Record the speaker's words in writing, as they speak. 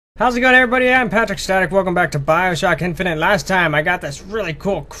How's it going, everybody? I'm Patrckstatic. Welcome back to Bioshock Infinite. Last time I got this really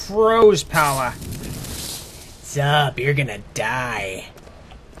cool crow's power. What's up? You're gonna die.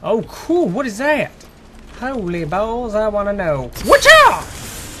 Oh, cool. What is that? Holy balls, I want to know. Watch out!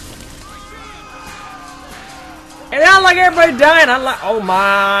 And I like everybody dying. I like. Oh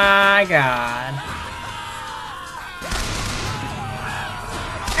my god.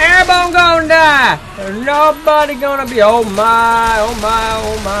 Everybody gonna die. There's nobody gonna be. Oh my, oh my,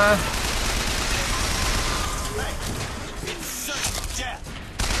 oh my.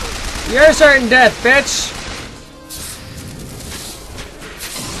 You're certain death, bitch.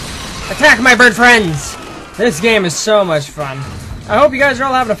 Attack my bird friends. This game is so much fun. I hope you guys are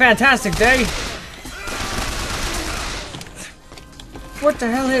all having a fantastic day. What the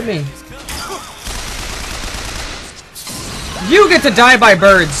hell hit me? You get to die by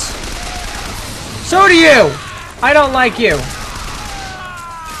birds. So do you. I don't like you.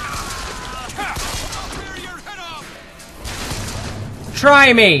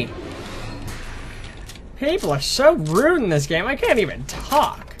 Try me. People are so rude in this game. I can't even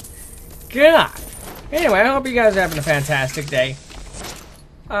talk. God. Anyway, I hope you guys are having a fantastic day.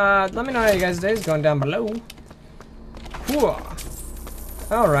 Let me know how you guys' day is going down below. Whew.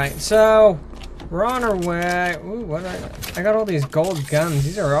 Alright, so we're on our way. Ooh, what I got all these gold guns.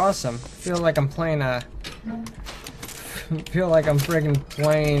 These are awesome. Feel like I'm playing feel like I'm friggin'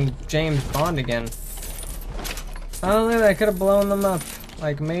 playing James Bond again. Oh, I could have blown them up.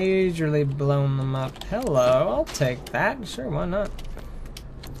 Like, majorly blown them up. Hello, I'll take that. Sure, why not?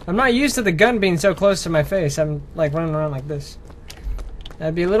 I'm not used to the gun being so close to my face. I'm, like, running around like this.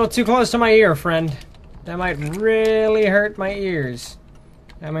 That'd be a little too close to my ear, friend. That might really hurt my ears.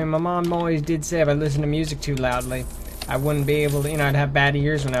 I mean, my mom always did say if I listened to music too loudly, I wouldn't be able to, you know, I'd have bad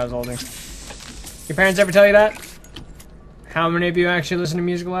ears when I was older. Your parents ever tell you that? How many of you actually listen to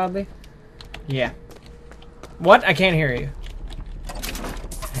music loudly? Yeah. What? I can't hear you.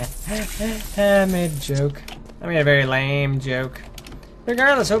 I made a joke. I made a very lame joke.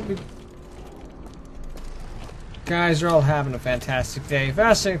 Regardless, hope you guys are all having a fantastic day.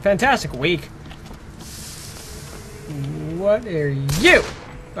 Fantastic week. What are you?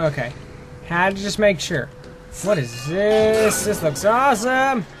 Okay. Had to just make sure. What is this? This looks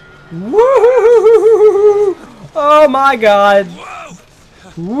awesome. Woo! Oh my god.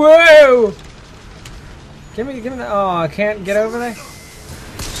 Whoa! Give me the. Oh, I can't get over there.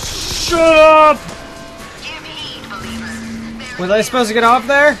 Shut up! Was I supposed to get off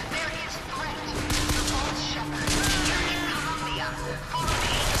there?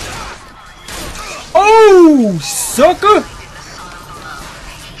 Oh, sucker!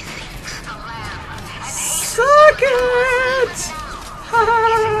 Suck it!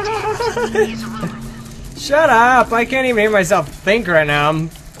 Shut up! I can't even hear myself think right now. I'm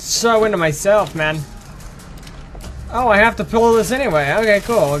so into myself, man. Oh, I have to pull this anyway. Okay,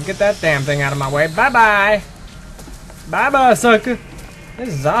 cool. I'll get that damn thing out of my way. Bye-bye! Bye-bye, sucker! This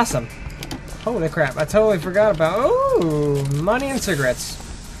is awesome. Holy crap, I totally forgot about... Ooh, money and cigarettes.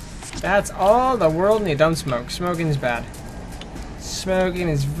 That's all the world needs. Don't smoke. Smoking is bad. Smoking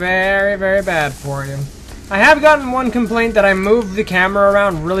is very, very bad for you. I have gotten one complaint that I moved the camera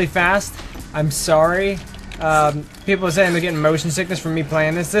around really fast. I'm sorry. People are saying they're getting motion sickness from me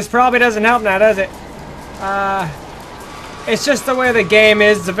playing this. This probably doesn't help now, does it? It's just the way the game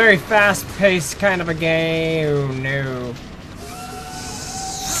is. It's a very fast-paced kind of a game. Oh, no.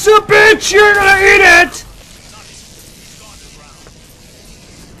 So, bitch, you're gonna eat it!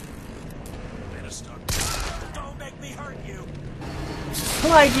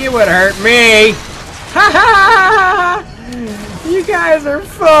 Like you would hurt me. Ha ha! You guys are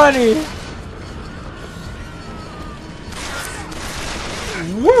funny.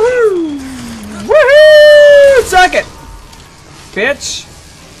 Woohoo! Woohoo! Suck it, bitch.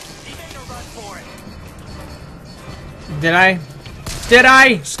 Did I? Did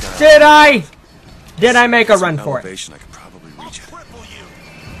I? Did I? Did I make a run for it?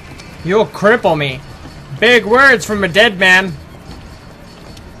 You'll cripple me. Big words from a dead man.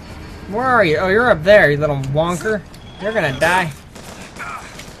 Where are you? Oh, you're up there, you little wonker. You're gonna die.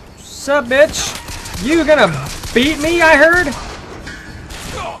 Sup, bitch? You gonna beat me, I heard?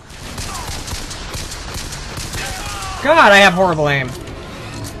 God, I have horrible aim.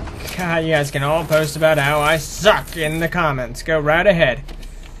 God, you guys can all post about how I suck in the comments. Go right ahead.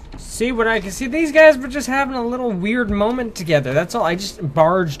 See what I can see. These guys were just having a little weird moment together. That's all. I just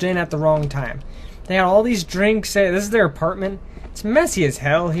barged in at the wrong time. They had all these drinks. This is their apartment. It's messy as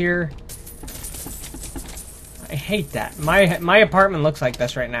hell here. I hate that. My apartment looks like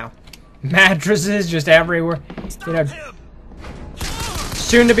this right now. Mattresses just everywhere. You know.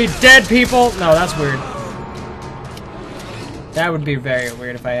 Soon to be dead people. No, that's weird. That would be very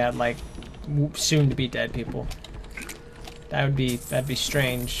weird if I had like soon to be dead people. That'd be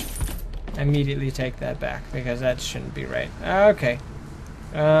strange. I immediately take that back because that shouldn't be right. Okay.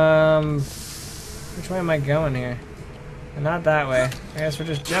 Which way am I going here? Not that way. I guess we're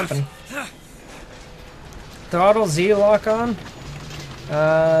just jumping. Throttle Z lock on.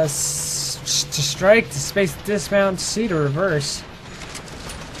 To strike, to space dismount, C to reverse.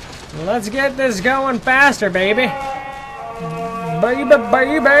 Let's get this going faster, baby. Baby,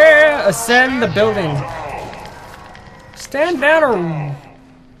 baby. Ascend the building. Stand down or...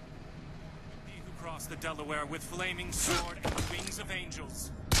 He who crossed the Delaware with flaming sword and the wings of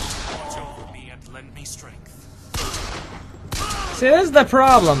angels. Watch over me and lend me strength. See, this is the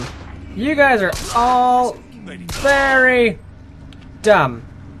problem. You guys are all very dumb.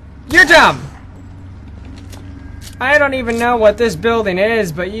 You're dumb! I don't even know what this building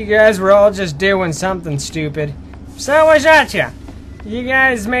is, but you guys were all just doing something stupid. So I shot ya. You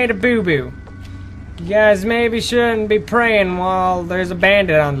guys made a boo-boo. You guys maybe shouldn't be praying while there's a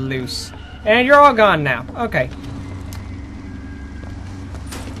bandit on the loose. And you're all gone now. Okay.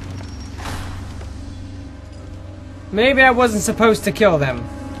 Maybe I wasn't supposed to kill them.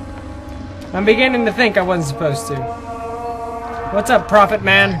 I'm beginning to think I wasn't supposed to. What's up, Prophet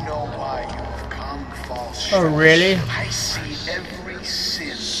Man? I know why you have come, false Oh, really? I see every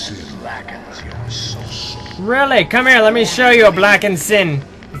sin that blackens your soul. Really? Come here, let me show you a blackened sin.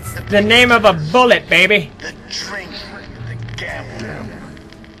 It's the name of a bullet, baby. The drink, the gambling.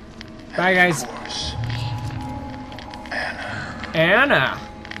 Bye, guys. Of course, Anna. Anna.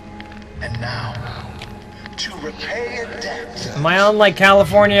 And now, to repay a debt. Am I on, like,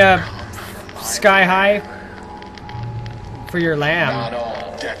 California Sky High? For your Not lamb.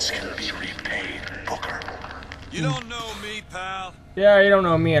 all debts can be repaid, Booker. You don't know me, pal. Yeah, you don't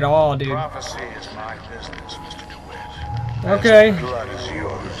know me at all, dude. Prophecy is my business, Mr. DeWitt. Okay. Blood is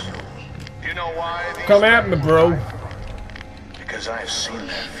yours. You know why? These Come at me, bro. Because I've seen their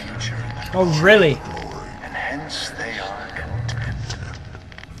future. Oh, really? And hence they are content.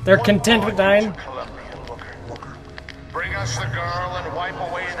 They're content with dying? Columbia, Booker. Bring us the girl and wipe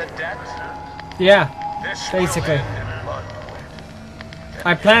away the debt. Yeah, This basically. will end in blood.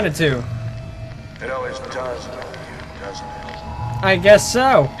 I planned to. It always does with you, doesn't it? I guess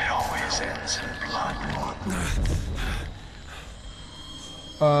so. It always ends in blood.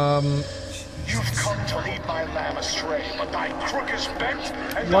 You've come to lead my lamb astray, but thy crook is bent.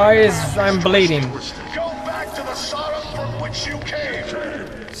 And Why thy is path I'm is bleeding? twisted. Go back to the Sodom from which you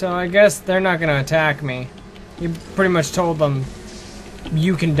came. So I guess they're not gonna attack me. You pretty much told them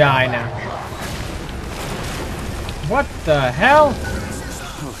you can die now. What the hell?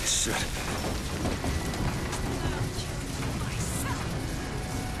 Holy shit.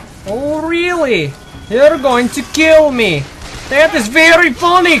 Oh really? You're going to kill me. That is very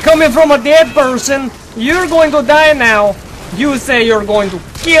funny coming from a dead person. You're going to die now. You say you're going to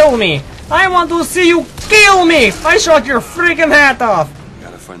kill me. I want to see you kill me. I shot your freaking hat off.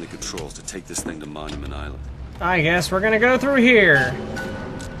 Gotta find the controls to take this thing to Monument Island. I guess we're gonna go through here.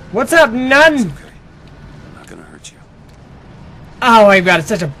 What's up, nun? Okay. I'm not gonna hurt you. Oh my god, it's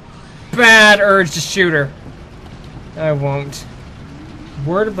such a bad urge to shoot her. I won't.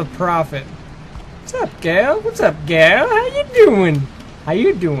 Word of the prophet. What's up, gal? What's up, gal? How you doing? How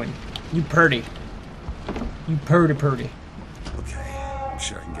you doing? You purty. You purty. Okay. I'm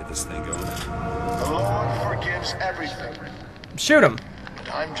sure I can get this thing going. The Lord forgives everything, Shoot him.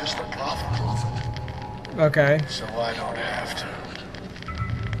 but I'm just a prophet, Okay. so I don't have to.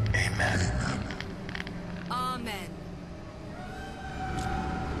 Amen. Amen.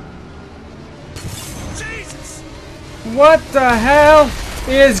 Jesus! What the hell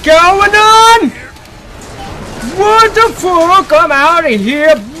is going on? What the fuck? I'm out of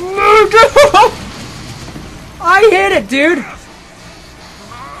here. I hit it, dude.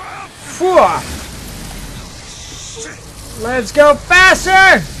 Phew. Let's go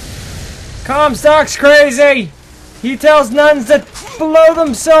faster. Comstock's crazy. He tells nuns to blow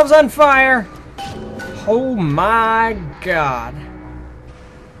themselves on fire. Oh my god.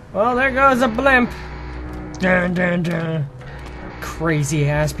 Well, there goes a blimp. Dun, dun, dun. Crazy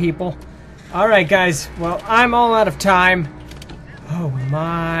ass people. Alright guys, well I'm all out of time. Oh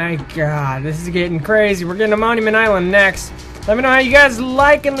my god, this is getting crazy. We're getting to Monument Island next. Let me know how you guys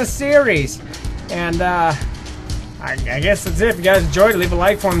liking the series. And I guess that's it. If you guys enjoyed it, leave a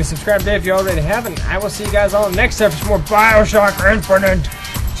like for me. Subscribe if you already haven't. I will see you guys all next time for some more Bioshock Infinite.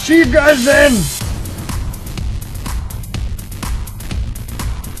 See you guys then.